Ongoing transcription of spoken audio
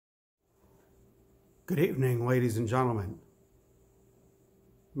Good evening, ladies and gentlemen.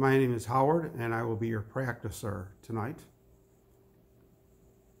 My name is Howard, and I will be your practicer tonight.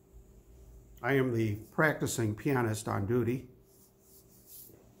 I am the practicing pianist on duty.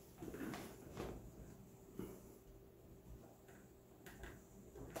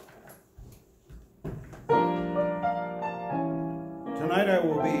 Tonight I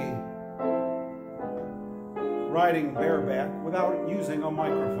will be riding bareback without using a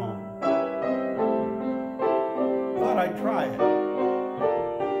microphone. Thought I'd try it.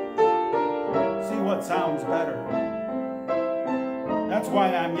 See what sounds better. That's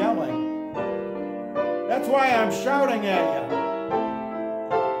why I'm yelling. That's why I'm shouting at you.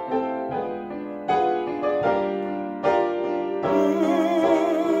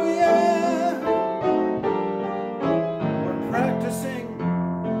 Ooh, yeah. We're practicing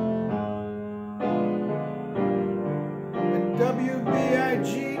at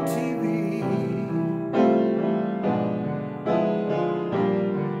WBIG.Tv.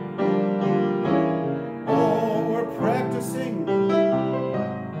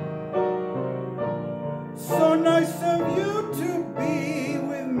 So nice of you to be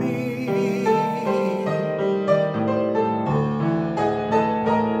with me.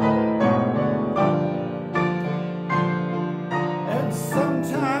 And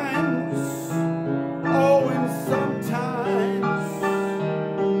sometimes, oh, and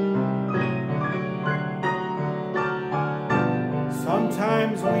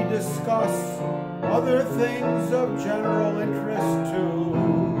sometimes we discuss other things of general interest too.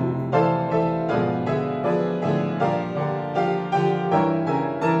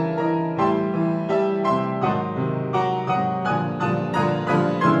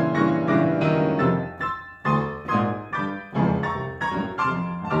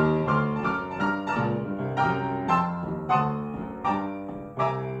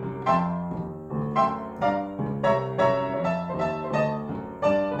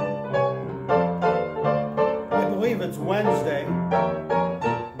 It's Wednesday,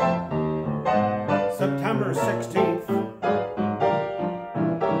 September 16th,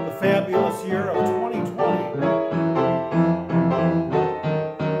 the fabulous year of 2020.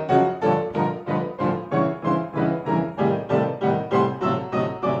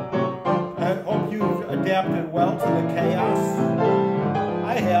 I hope you've adapted well to the chaos.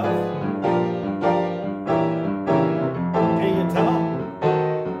 I have. Can you tell?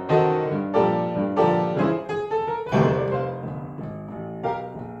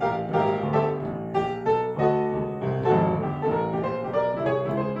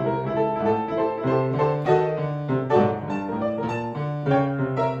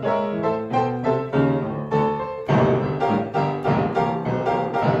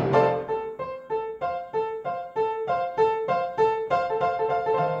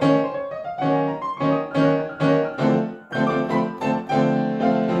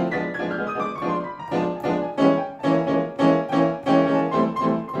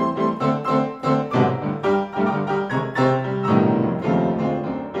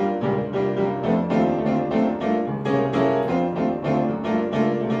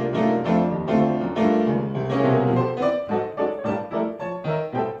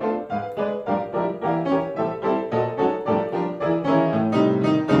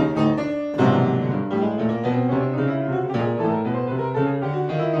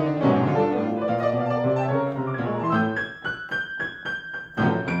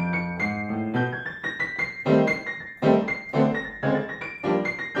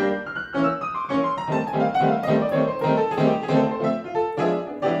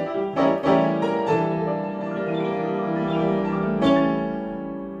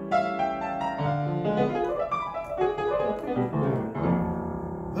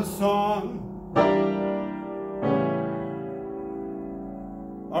 The song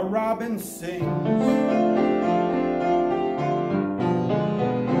a robin sings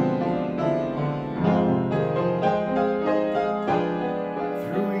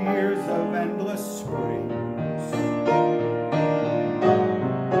through years of endless springs.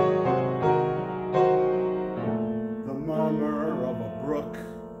 The murmur of a brook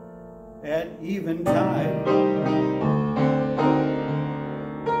at eventide.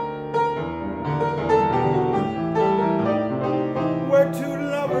 Two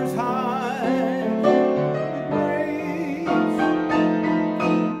lovers hide the breeze,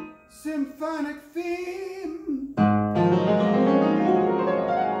 symphonic theme.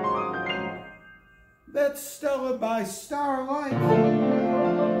 That's Stella by Starlight, and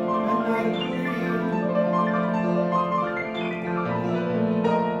I agree.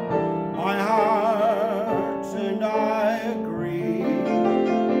 My heart and I agree.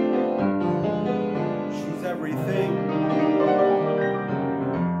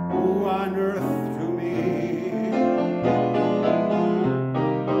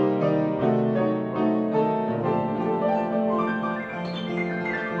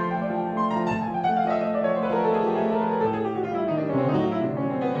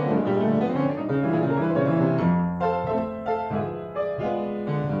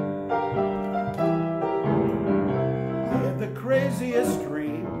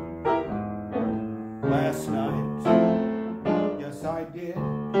 dream last night. Yes, I did.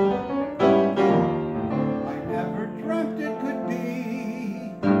 I never dreamt it could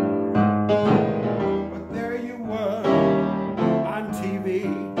be. But there you were on TV.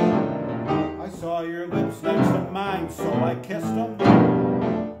 I saw your lips next to mine, so I kissed them.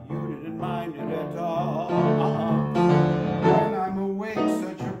 You didn't mind it at all. When I'm awake,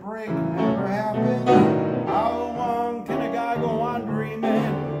 such a break never happens. How long can a guy go on dreaming?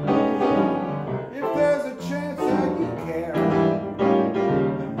 If there's a chance that you care,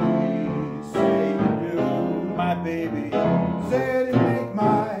 then please say you do, my baby. Say it and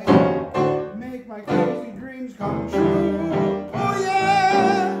make my crazy dreams come true. Oh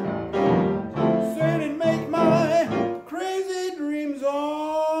yeah! Say it and make my crazy dreams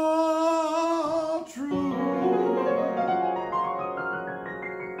all true.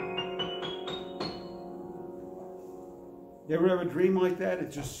 You ever have a dream like that?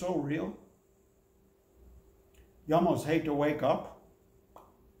 It's just so real. You almost hate to wake up.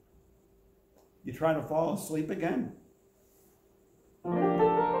 You try to fall asleep again.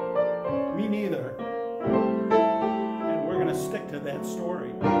 Me neither. And we're going to stick to that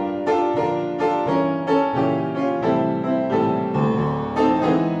story.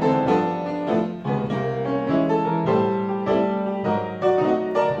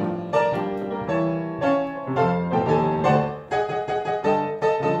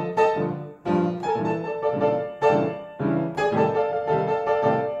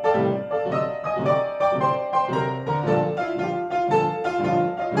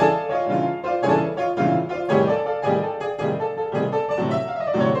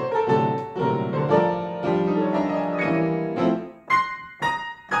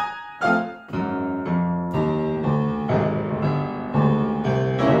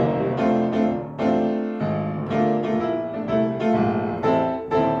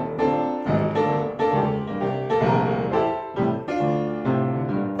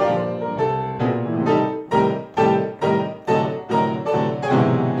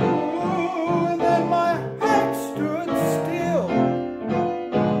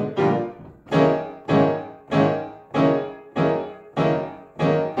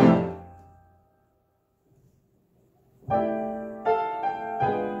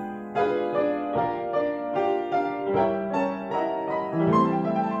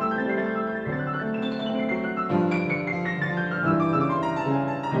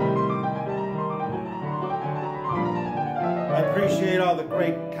 Appreciate all the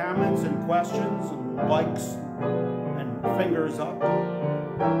great comments and questions and likes and fingers up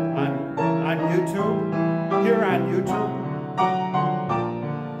on YouTube, here on YouTube.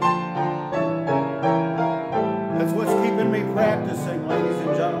 That's what's keeping me practicing, ladies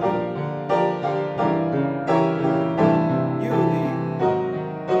and gentlemen. You,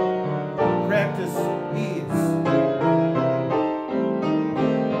 the practice ease.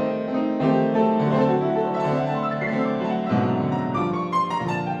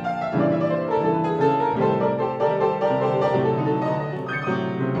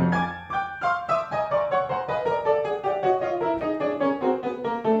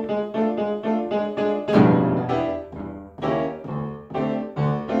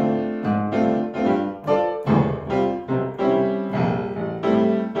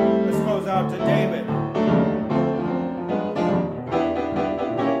 To David.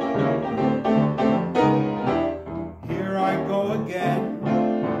 Here I go again.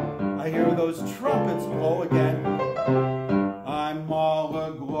 I hear those trumpets blow again. I'm all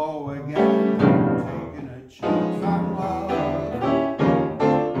aglow again, taking a chance on love.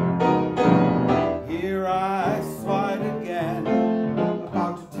 Here I slide again,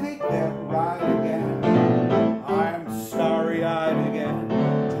 about to take that ride again. I'm starry-eyed again.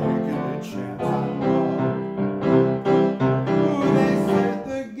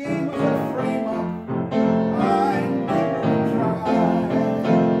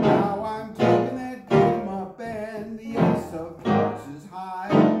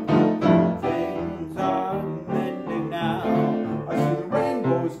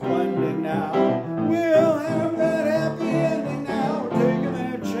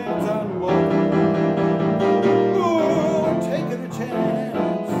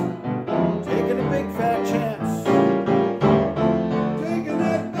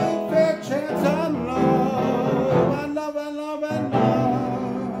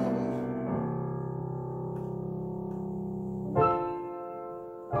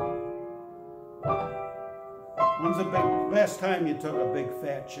 When's the last time you took a big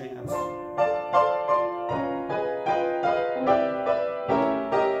fat chance?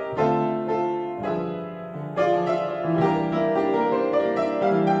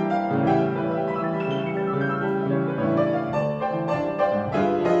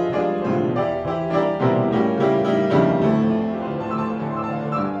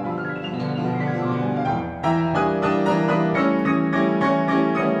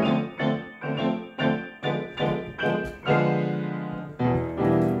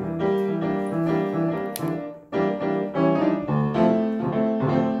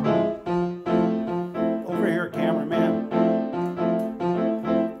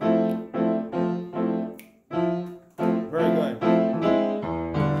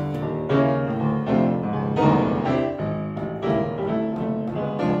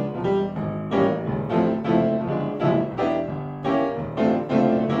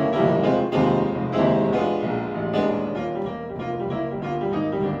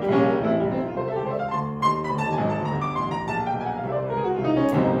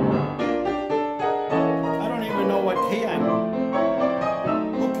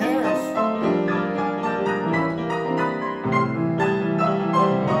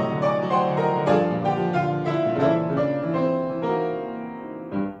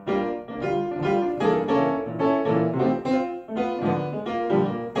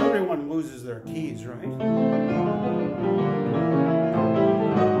 everyone loses their keys, right?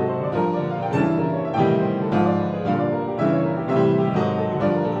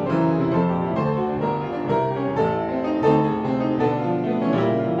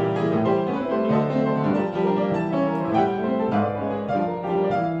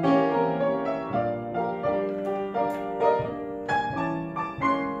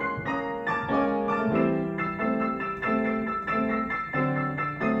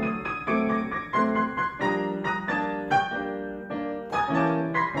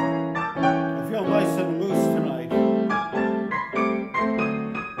 Nice and loose tonight.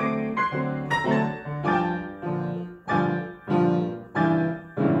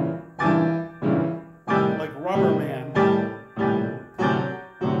 Like Rubber Man.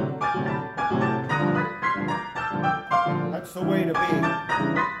 That's the way to be.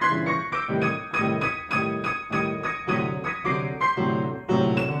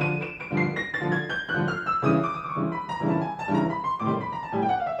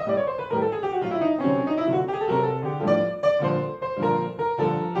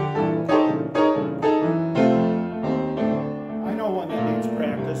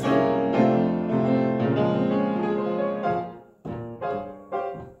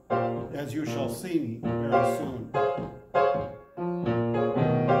 As you shall see me very soon.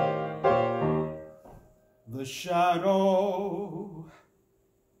 The shadow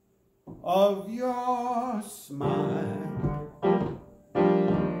of your smile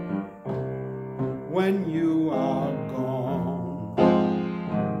when you are gone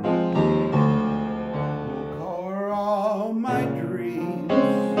will color all my dreams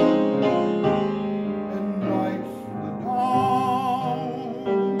and light the dawn.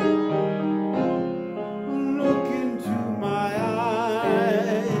 Look into my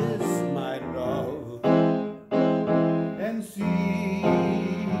eyes, my love, and see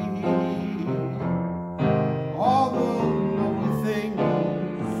all the lovely things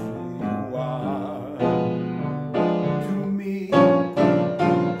you are to me.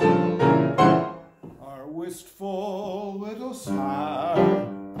 Our wistful little smile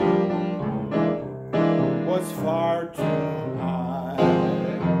was far too high.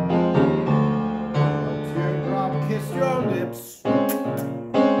 A teardrop kissed your lips,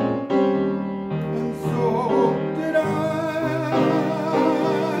 and so did I.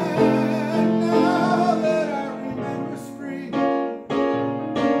 Now that I remember spring,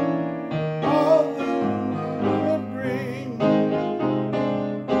 all the love it brings,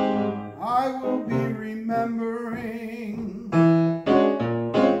 I will be remembering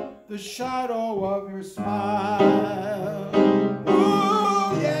the shadow of your smile.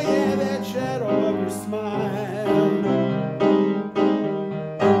 Ooh, yeah, yeah, that shadow of your smile.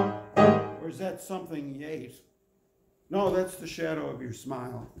 Or is that something you ate? No, that's the shadow of your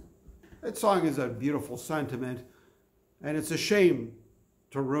smile. That song is a beautiful sentiment, and it's a shame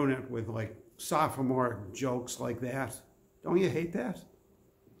to ruin it with like sophomoric jokes like that. Don't you hate that?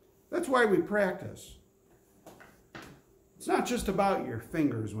 That's why we practice. It's not just about your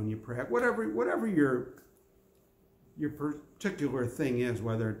fingers when you practice. Whatever your particular thing is,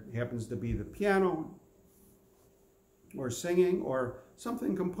 whether it happens to be the piano or singing or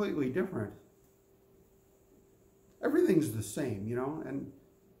something completely different. Everything's the same, you know, and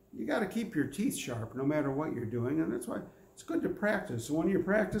you got to keep your teeth sharp no matter what you're doing, and that's why it's good to practice. So when you're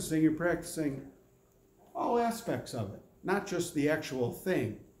practicing all aspects of it, not just the actual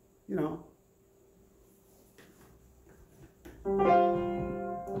thing, you know.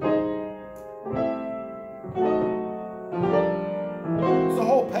 It's the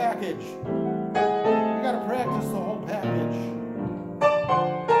whole package. You got to practice the whole package.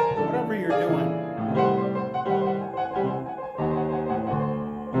 Whatever you're doing.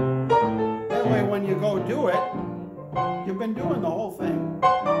 That way when you go do it, you've been doing the whole thing.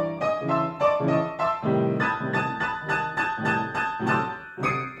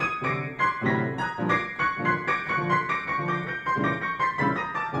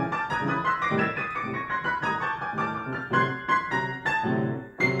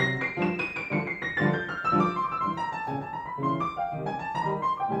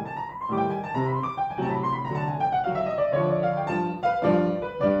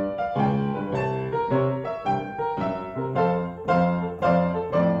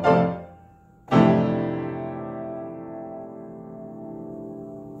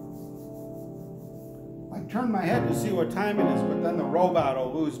 Turn my head to see what time it is, but then the robot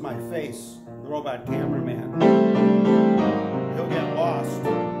will lose my face. The robot cameraman. He'll get lost.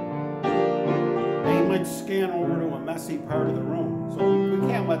 And he might scan over to a messy part of the room. So we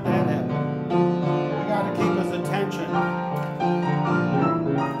can't let that happen. We got to keep his attention.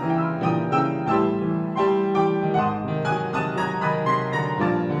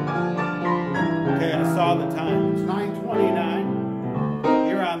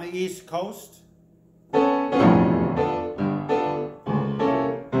 host.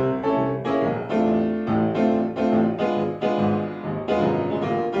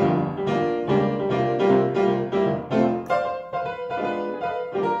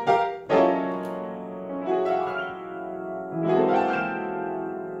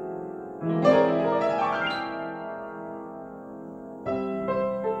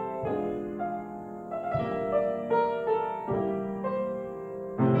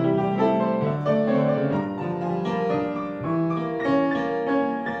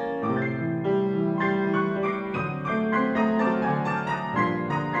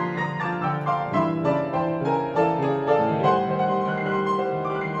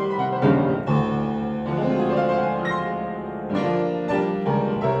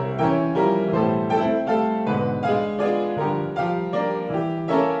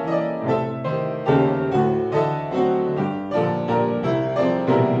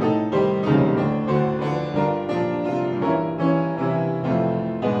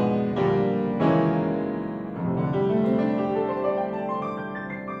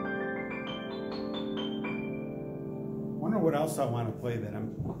 What else I want to play that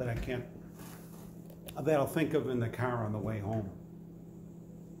I can't, that I'll think of in the car on the way home.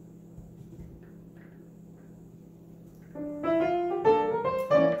 We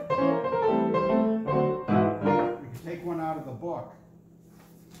can take one out of the book.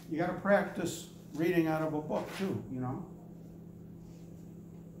 You got to practice reading out of a book too, you know.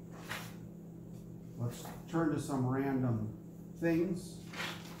 Let's turn to some random things.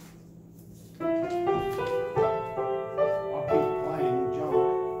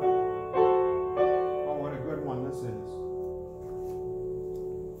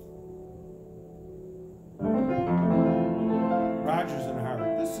 Rodgers and Hart.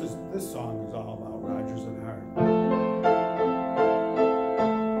 This song is all about Rodgers and Hart.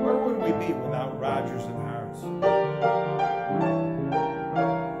 Where would we be without Rodgers and Hart?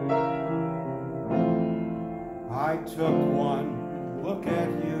 I took one look at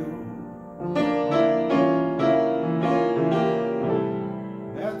you.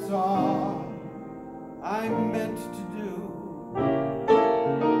 That's all I meant to do.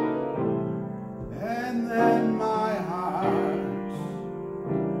 And then my heart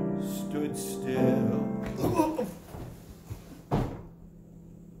stood still.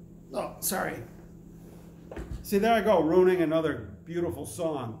 Oh, sorry. See, there I go, ruining another beautiful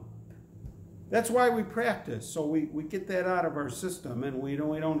song. That's why we practice, so we get that out of our system, and we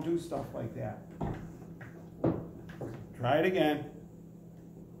don't do stuff like that. Try it again.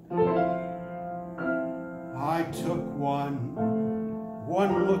 I took one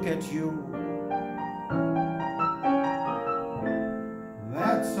look at you.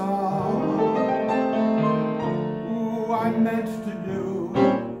 That's all I meant to do.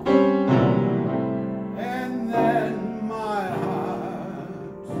 And then my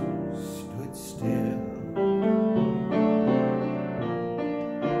heart stood still.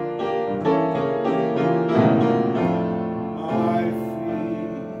 My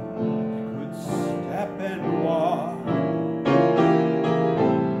feet could step and walk.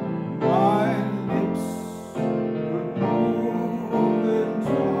 My lips could move and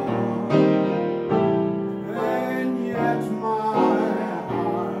talk. And yet my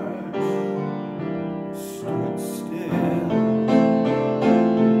heart stood still.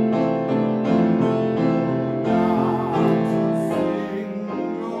 Not a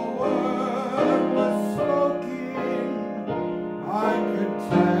single word was spoken. I could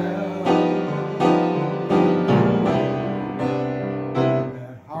tell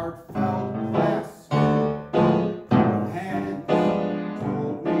that heartfelt clasp of hands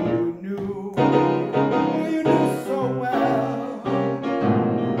told me you knew so well.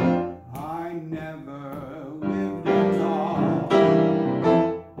 I never lived at all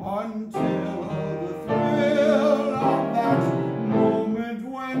until the thrill of that moment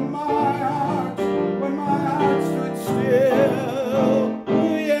when my heart stood still.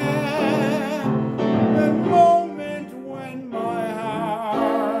 Yeah, that moment when my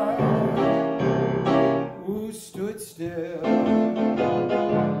heart stood still.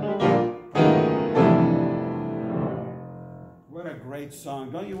 What a great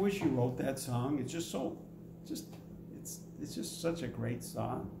song. Don't you wish you wrote that song? It's just so, it's just such a great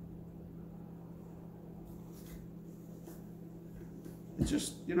song. It's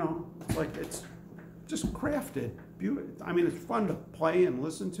just, you know, it's like, it's just crafted. I mean, it's fun to play and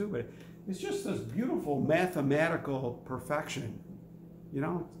listen to, but it's just this beautiful mathematical perfection. You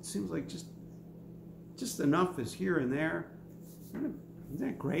know, it seems like just enough is here and there. Isn't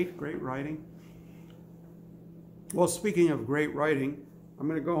that great? Great writing. Well, speaking of great writing, I'm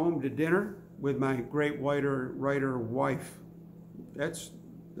going to go home to dinner with my great writer wife. That's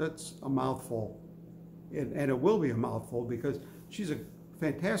a mouthful. And it will be a mouthful because she's a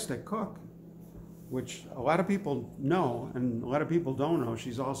fantastic cook, which a lot of people know, and a lot of people don't know.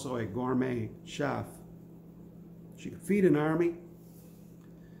 She's also a gourmet chef. She can feed an army.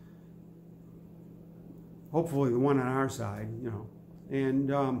 Hopefully the one on our side, you know.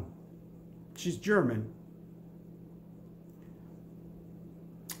 And she's German.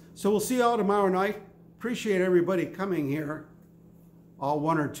 So we'll see you all tomorrow night. Appreciate everybody coming here, all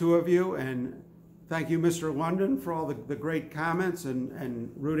one or two of you, and thank you, Mr. London, for all the great comments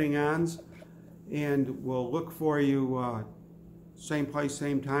and rooting ons. And we'll look for you same place,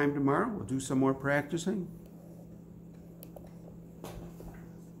 same time tomorrow. We'll do some more practicing.